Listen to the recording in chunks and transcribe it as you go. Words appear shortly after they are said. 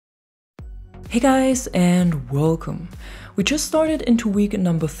Hey guys, and welcome! We just started into week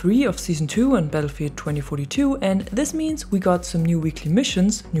number 3 of Season 2 in Battlefield 2042, and this means we got some new weekly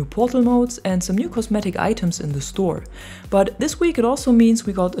missions, new portal modes, and some new cosmetic items in the store. But this week it also means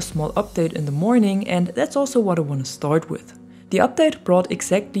we got a small update in the morning, and that's also what I want to start with. The update brought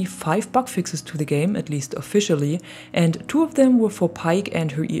exactly 5 bug fixes to the game, at least officially, and 2 of them were for Pike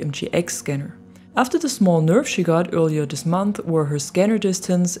and her EMG-X scanner. After the small nerf she got earlier this month, where her scanner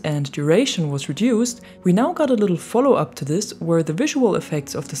distance and duration was reduced, we now got a little follow-up to this, where the visual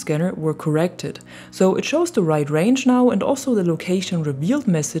effects of the scanner were corrected. So it shows the right range now, and also the location revealed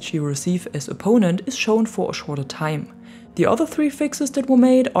message you receive as opponent is shown for a shorter time. The other 3 fixes that were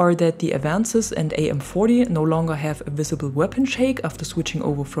made are that the Advances and AM-40 no longer have a visible weapon shake after switching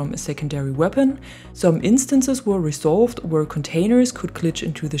over from a secondary weapon. Some instances were resolved where containers could glitch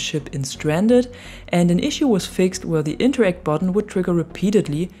into the ship in Stranded, and an issue was fixed where the interact button would trigger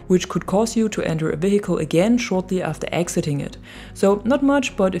repeatedly, which could cause you to enter a vehicle again shortly after exiting it. So not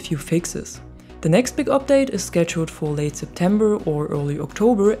much, but a few fixes. The next big update is scheduled for late September or early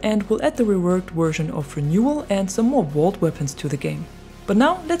October and will add the reworked version of Renewal and some more vault weapons to the game. But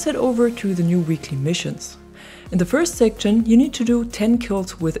now let's head over to the new weekly missions. In the first section, you need to do 10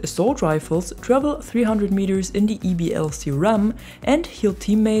 kills with assault rifles, travel 300 meters in the EBLC RAM, and heal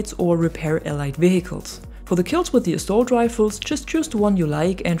teammates or repair allied vehicles. For the kills with the assault rifles, just choose the one you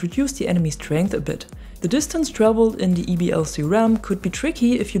like and reduce the enemy strength a bit. The distance traveled in the EBLC RAM could be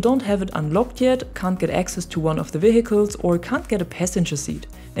tricky if you don't have it unlocked yet, can't get access to one of the vehicles, or can't get a passenger seat.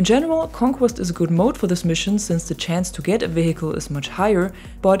 In general, Conquest is a good mode for this mission since the chance to get a vehicle is much higher,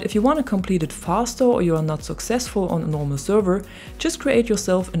 but if you want to complete it faster or you are not successful on a normal server, just create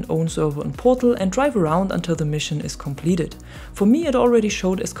yourself an own server in Portal and drive around until the mission is completed. For me, it already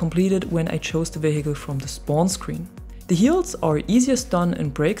showed as completed when I chose the vehicle from the spawn screen. The heals are easiest done in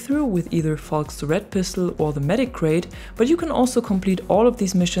Breakthrough with either Falk's Red Pistol or the Medic Crate, but you can also complete all of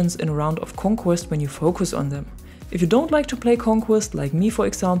these missions in a round of Conquest when you focus on them. If you don't like to play Conquest, like me for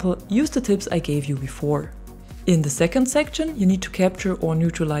example, use the tips I gave you before. In the second section, you need to capture or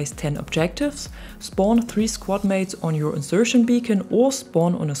neutralize 10 objectives, spawn 3 squad mates on your insertion beacon or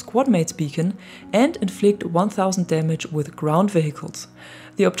spawn on a squad mate's beacon, and inflict 1000 damage with ground vehicles.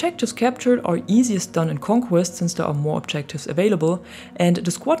 The objectives captured are easiest done in Conquest since there are more objectives available, and the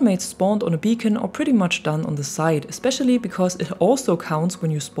squad mates spawned on a beacon are pretty much done on the side, especially because it also counts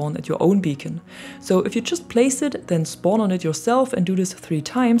when you spawn at your own beacon. So if you just place it, then spawn on it yourself and do this 3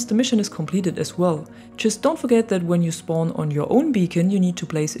 times, the mission is completed as well. Just don't forget that when you spawn on your own beacon, you need to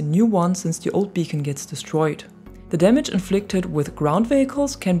place a new one since the old beacon gets destroyed. The damage inflicted with ground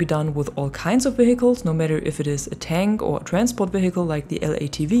vehicles can be done with all kinds of vehicles, no matter if it is a tank or a transport vehicle like the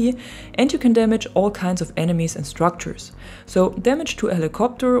LATV, and you can damage all kinds of enemies and structures. So damage to a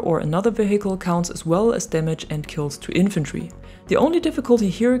helicopter or another vehicle counts as well as damage and kills to infantry. The only difficulty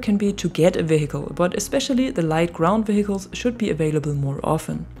here can be to get a vehicle, but especially the light ground vehicles should be available more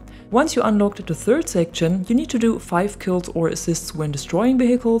often. Once you unlocked the third section, you need to do 5 kills or assists when destroying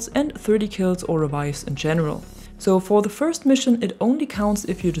vehicles and 30 kills or revives in general. So for the first mission, it only counts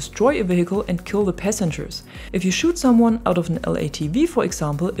if you destroy a vehicle and kill the passengers. If you shoot someone out of an LATV, for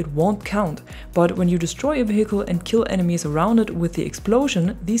example, it won't count. But when you destroy a vehicle and kill enemies around it with the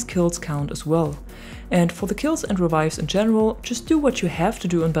explosion, these kills count as well. And for the kills and revives in general, just do what you have to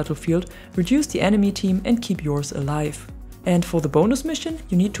do in Battlefield, reduce the enemy team and keep yours alive. And for the bonus mission,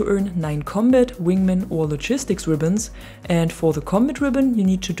 you need to earn 9 combat, wingman or logistics ribbons, and for the combat ribbon you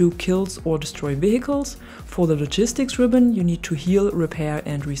need to do kills or destroy vehicles, for the logistics ribbon you need to heal, repair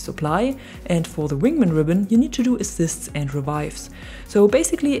and resupply, and for the wingman ribbon you need to do assists and revives. So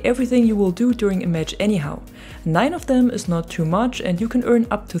basically everything you will do during a match anyhow. 9 of them is not too much and you can earn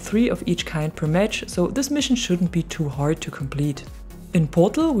up to 3 of each kind per match, so this mission shouldn't be too hard to complete. In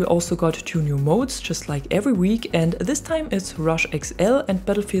Portal we also got 2 new modes, just like every week, and this time it's Rush XL and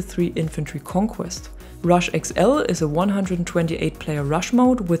Battlefield 3 Infantry Conquest. Rush XL is a 128 player rush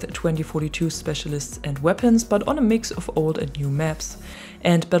mode with 2042 specialists and weapons, but on a mix of old and new maps.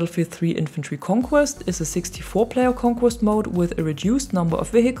 And Battlefield 3 Infantry Conquest is a 64 player conquest mode with a reduced number of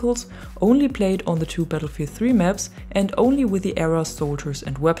vehicles, only played on the 2 Battlefield 3 maps and only with the era soldiers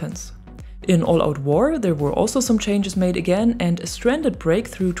and weapons. In All Out War, there were also some changes made again, and Stranded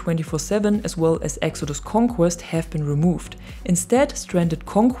Breakthrough 24/7 as well as Exodus Conquest have been removed. Instead, Stranded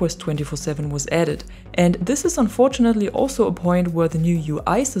Conquest 24/7 was added, and this is unfortunately also a point where the new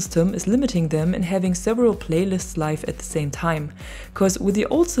UI system is limiting them in having several playlists live at the same time. Cause with the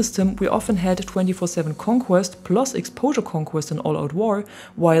old system we often had 24/7 Conquest plus Exposure Conquest in All Out War,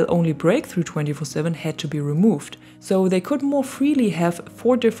 while only Breakthrough 24/7 had to be removed. So they could more freely have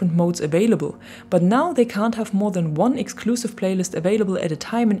 4 different modes available available, but now they can't have more than one exclusive playlist available at a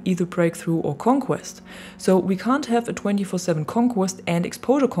time in either Breakthrough or Conquest. So we can't have a 24/7 Conquest and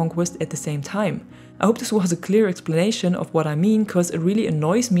Exposure Conquest at the same time. I hope this was a clear explanation of what I mean, cause it really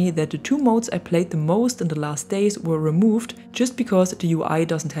annoys me that the two modes I played the most in the last days were removed just because the UI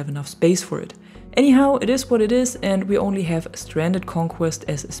doesn't have enough space for it. Anyhow, it is what it is, and we only have Stranded Conquest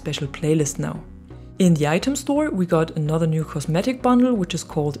as a special playlist now. In the item store, we got another new cosmetic bundle, which is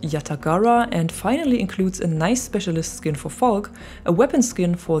called Yatagara and finally includes a nice specialist skin for Falk, a weapon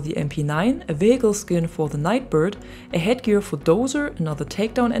skin for the MP9, a vehicle skin for the Nightbird, a headgear for Dozer, another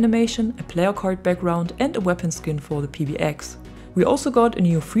takedown animation, a player card background and a weapon skin for the PBX. We also got a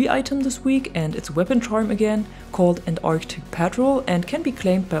new free item this week, and it's a weapon charm again, called Antarctic Patrol, and can be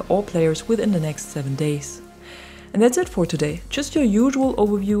claimed by all players within the next 7 days. And that's it for today, just your usual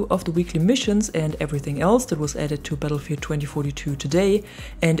overview of the weekly missions and everything else that was added to Battlefield 2042 today.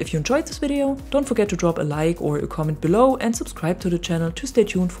 And if you enjoyed this video, don't forget to drop a like or a comment below and subscribe to the channel to stay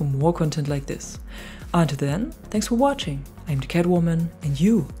tuned for more content like this. Until then, thanks for watching, I'm the Catwoman and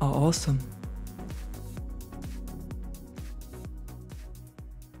you are awesome.